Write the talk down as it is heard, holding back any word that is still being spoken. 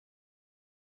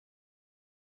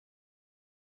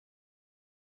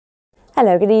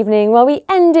Hello, good evening. Well, we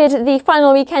ended the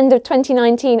final weekend of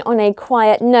 2019 on a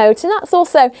quiet note, and that's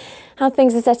also how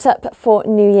things are set up for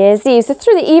New Year's Eve. So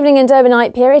through the evening and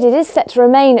overnight period, it is set to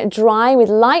remain dry with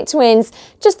light winds,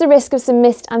 just the risk of some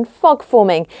mist and fog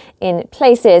forming in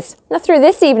places. Now through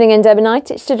this evening and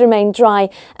overnight, it should remain dry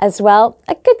as well.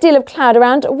 A good deal of cloud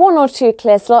around, one or two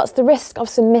clear slots, the risk of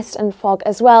some mist and fog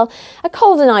as well. A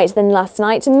colder night than last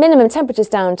night, minimum temperatures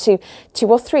down to 2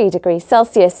 or 3 degrees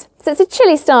Celsius. So it's a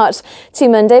chilly start to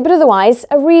Monday, but otherwise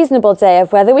a reasonable day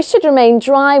of weather. We should remain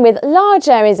dry with large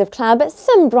areas of cloud, but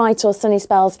some bright or sunny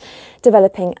spells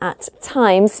developing at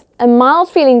times. A mild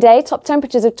feeling day, top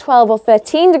temperatures of 12 or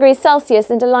 13 degrees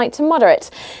Celsius and a light to moderate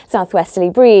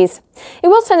southwesterly breeze. It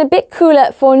will turn a bit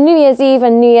cooler for New Year's Eve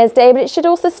and New Year's Day, but it should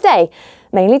also stay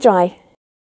mainly dry.